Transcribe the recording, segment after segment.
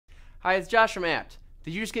Hi, it's Josh from Apt.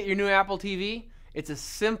 Did you just get your new Apple TV? It's a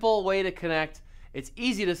simple way to connect. It's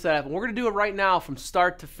easy to set up, and we're going to do it right now from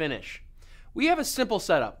start to finish. We have a simple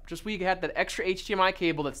setup. Just we had that extra HDMI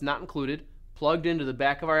cable that's not included, plugged into the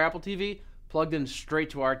back of our Apple TV, plugged in straight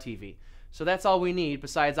to our TV. So that's all we need,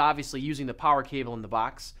 besides obviously using the power cable in the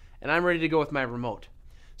box, and I'm ready to go with my remote.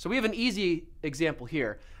 So we have an easy example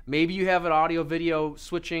here. Maybe you have an audio video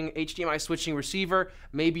switching, HDMI switching receiver.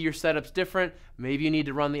 Maybe your setup's different. Maybe you need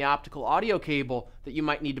to run the optical audio cable that you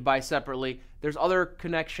might need to buy separately. There's other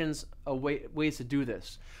connections, ways to do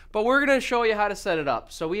this. But we're going to show you how to set it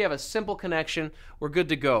up. So we have a simple connection. We're good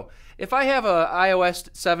to go. If I have an iOS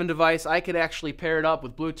 7 device, I could actually pair it up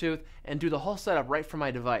with Bluetooth and do the whole setup right from my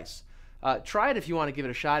device. Try it if you want to give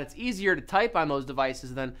it a shot. It's easier to type on those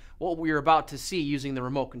devices than what we're about to see using the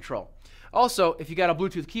remote control. Also, if you got a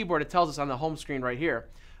Bluetooth keyboard, it tells us on the home screen right here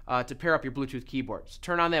to pair up your Bluetooth keyboard. So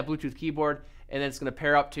turn on that Bluetooth keyboard, and then it's going to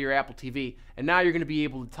pair up to your Apple TV. And now you're going to be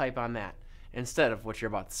able to type on that instead of what you're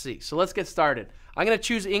about to see. So let's get started. I'm going to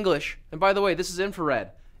choose English. And by the way, this is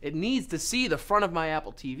infrared. It needs to see the front of my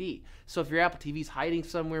Apple TV. So if your Apple TV is hiding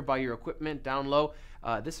somewhere by your equipment down low,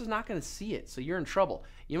 this is not going to see it. So you're in trouble.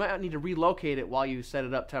 You might need to relocate it while you set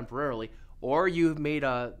it up temporarily, or you've made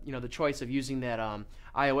the choice of using that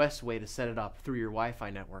iOS way to set it up through your Wi-Fi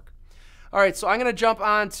network. All right, so I'm going to jump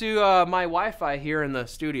onto my Wi-Fi here in the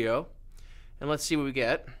studio, and let's see what we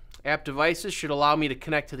get. App devices should allow me to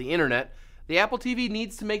connect to the internet. The Apple TV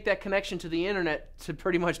needs to make that connection to the internet to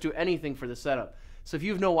pretty much do anything for the setup. So if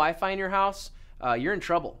you have no Wi-Fi in your house, you're in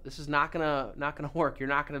trouble. This is not gonna work. You're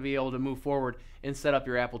not gonna be able to move forward and set up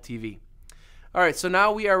your Apple TV. All right, so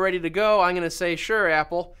now we are ready to go. I'm gonna say, sure,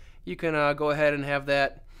 Apple, you can go ahead and have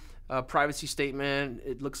that privacy statement.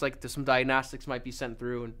 It looks like there's some diagnostics might be sent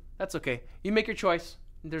through, and that's okay. You make your choice.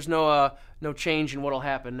 There's no change in what'll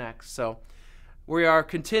happen next. So we are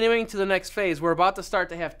continuing to the next phase. We're about to start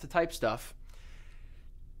to have to type stuff.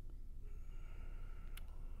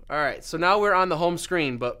 All right, so now we're on the home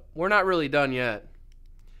screen, but we're not really done yet.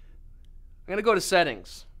 I'm going to go to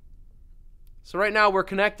settings. So right now we're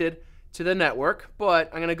connected to the network, but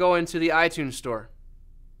I'm going to go into the iTunes store.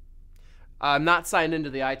 I'm not signed into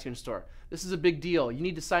the iTunes store. This is a big deal. You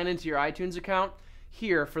need to sign into your iTunes account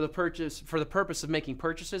here for the purpose of making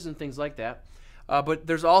purchases and things like that. But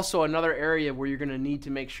there's also another area where you're going to need to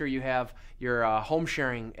make sure you have your home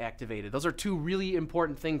sharing activated. Those are two really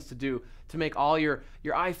important things to do to make all your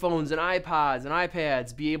iPhones and iPods and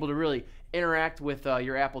iPads be able to really interact with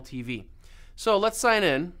your Apple TV. So let's sign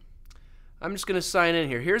in. I'm just going to sign in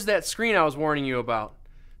here. Here's that screen I was warning you about.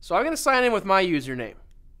 So I'm going to sign in with my username.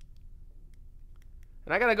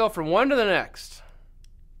 And I got to go from one to the next.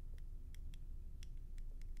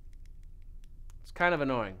 It's kind of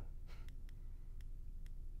annoying.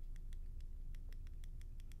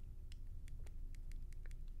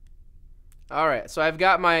 All right, so I've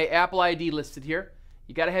got my Apple ID listed here.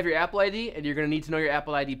 You got to have your Apple ID, and you're going to need to know your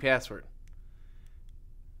Apple ID password.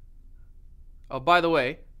 Oh, by the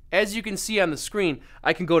way, as you can see on the screen,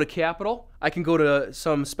 I can go to capital. I can go to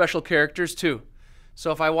some special characters too.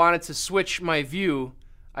 So if I wanted to switch my view,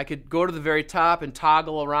 I could go to the very top and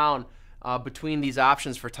toggle around between these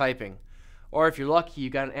options for typing. Or if you're lucky, you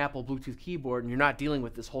got an Apple Bluetooth keyboard and you're not dealing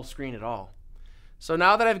with this whole screen at all. So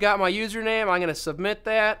now that I've got my username, I'm going to submit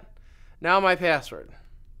that. Now my password.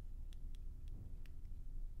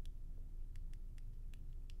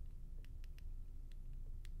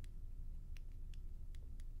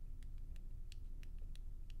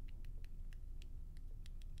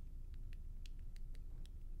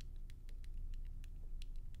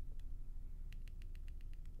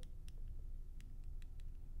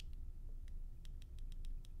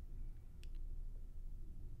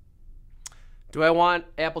 Do I want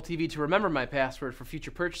Apple TV to remember my password for future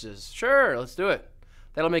purchases? Sure, let's do it.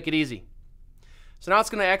 That'll make it easy. So now it's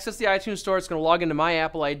going to access the iTunes store. It's going to log into my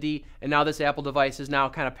Apple ID, and now this Apple device is now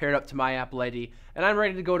kind of paired up to my Apple ID. And I'm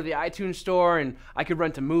ready to go to the iTunes store, and I could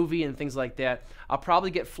rent a movie and things like that. I'll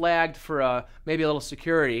probably get flagged for maybe a little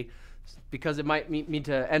security because it might need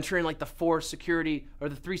to enter in like the 4 security or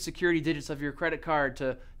the 3 security digits of your credit card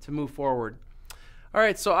to move forward. All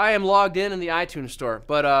right, so I am logged in the iTunes store,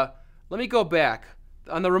 but let me go back.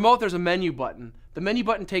 On the remote, there's a menu button. The menu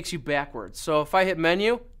button takes you backwards. So if I hit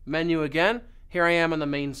menu, menu again, here I am on the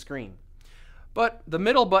main screen. But the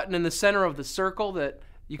middle button in the center of the circle that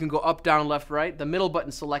you can go up, down, left, right, the middle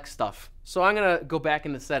button selects stuff. So I'm going to go back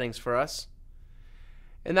into settings for us.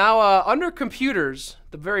 And now under computers,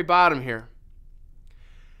 the very bottom here,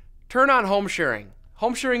 turn on home sharing.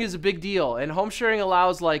 Home sharing is a big deal, and home sharing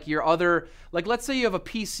allows like your other, like let's say you have a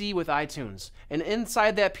PC with iTunes, and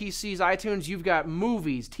inside that PC's iTunes you've got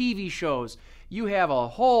movies, TV shows, you have a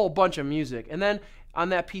whole bunch of music, and then on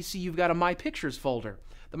that PC you've got a My Pictures folder.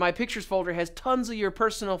 The My Pictures folder has tons of your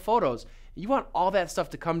personal photos. You want all that stuff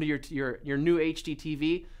to come to your new HD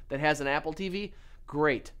TV that has an Apple TV?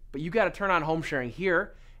 Great, but you got to turn on home sharing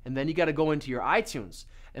here, and then you got to go into your iTunes,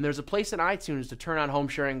 and there's a place in iTunes to turn on home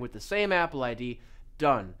sharing with the same Apple ID.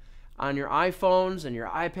 Done. On your iPhones and your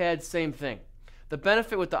iPads, same thing. The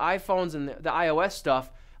benefit with the iPhones and the iOS stuff,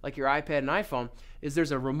 like your iPad and iPhone, is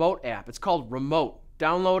there's a remote app. It's called Remote.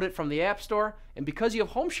 Download it from the App Store, and because you have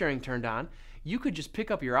home sharing turned on, you could just pick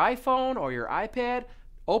up your iPhone or your iPad,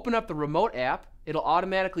 open up the Remote app. It'll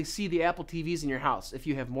automatically see the Apple TVs in your house if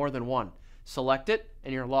you have more than one. Select it,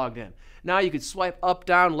 and you're logged in. Now you could swipe up,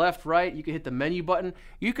 down, left, right. You can hit the menu button.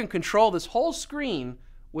 You can control this whole screen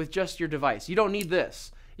with just your device. You don't need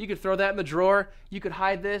this. You could throw that in the drawer. You could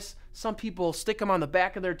hide this. Some people stick them on the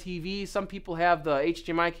back of their TV. Some people have the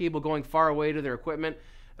HDMI cable going far away to their equipment.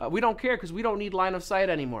 We don't care because we don't need line of sight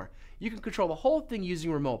anymore. You can control the whole thing using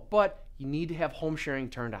remote, but you need to have home sharing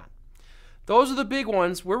turned on. Those are the big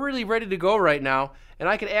ones. We're really ready to go right now, and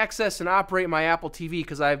I can access and operate my Apple TV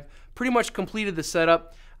because I've pretty much completed the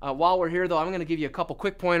setup. While we're here, though, I'm going to give you a couple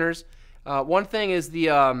quick pointers. One thing is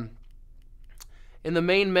in the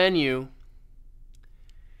main menu,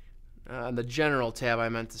 the General tab, I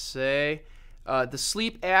meant to say, the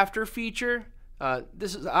Sleep After feature.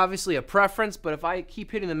 This is obviously a preference, but if I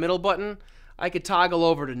keep hitting the middle button, I could toggle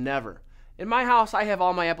over to Never. In my house, I have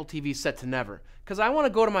all my Apple TVs set to Never because I want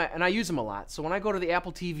to go to my, and I use them a lot, so when I go to the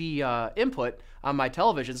Apple TV input on my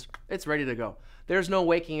televisions, it's ready to go. There's no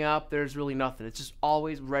waking up, there's really nothing. It's just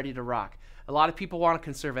always ready to rock. A lot of people want to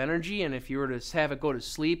conserve energy, and if you were to have it go to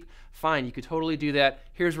sleep, fine, you could totally do that.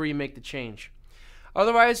 Here's where you make the change.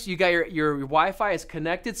 Otherwise, you got your Wi-Fi is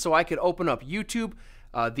connected, so I could open up YouTube,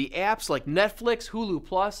 the apps like Netflix, Hulu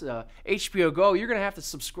Plus, HBO Go. You're gonna have to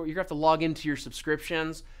subscribe. You're gonna have to log into your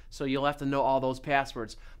subscriptions, so you'll have to know all those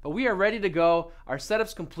passwords. But we are ready to go. Our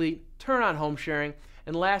setup's complete. Turn on home sharing.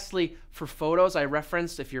 And lastly, for photos, I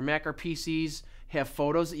referenced if your Mac or PCs have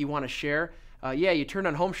photos that you want to share. Yeah, you turn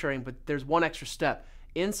on home sharing, but there's one extra step.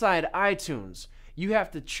 Inside iTunes, you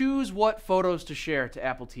have to choose what photos to share to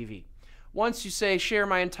Apple TV. Once you say, share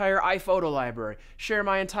my entire iPhoto library, share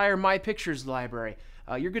my entire My Pictures library,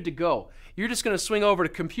 you're good to go. You're just going to swing over to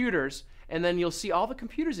computers, and then you'll see all the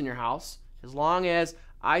computers in your house, as long as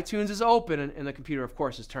iTunes is open and the computer, of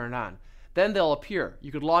course, is turned on. Then they'll appear.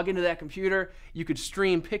 You could log into that computer, you could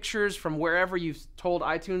stream pictures from wherever you've told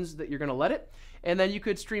iTunes that you're going to let it, and then you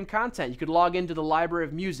could stream content. You could log into the library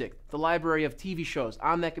of music, the library of TV shows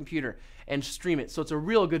on that computer and stream it. So it's a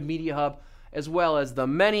real good media hub, as well as the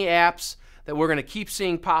many apps that we're going to keep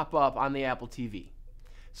seeing pop up on the Apple TV.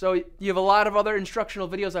 So you have a lot of other instructional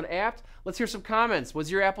videos on apps. Let's hear some comments. Was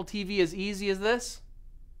your Apple TV as easy as this?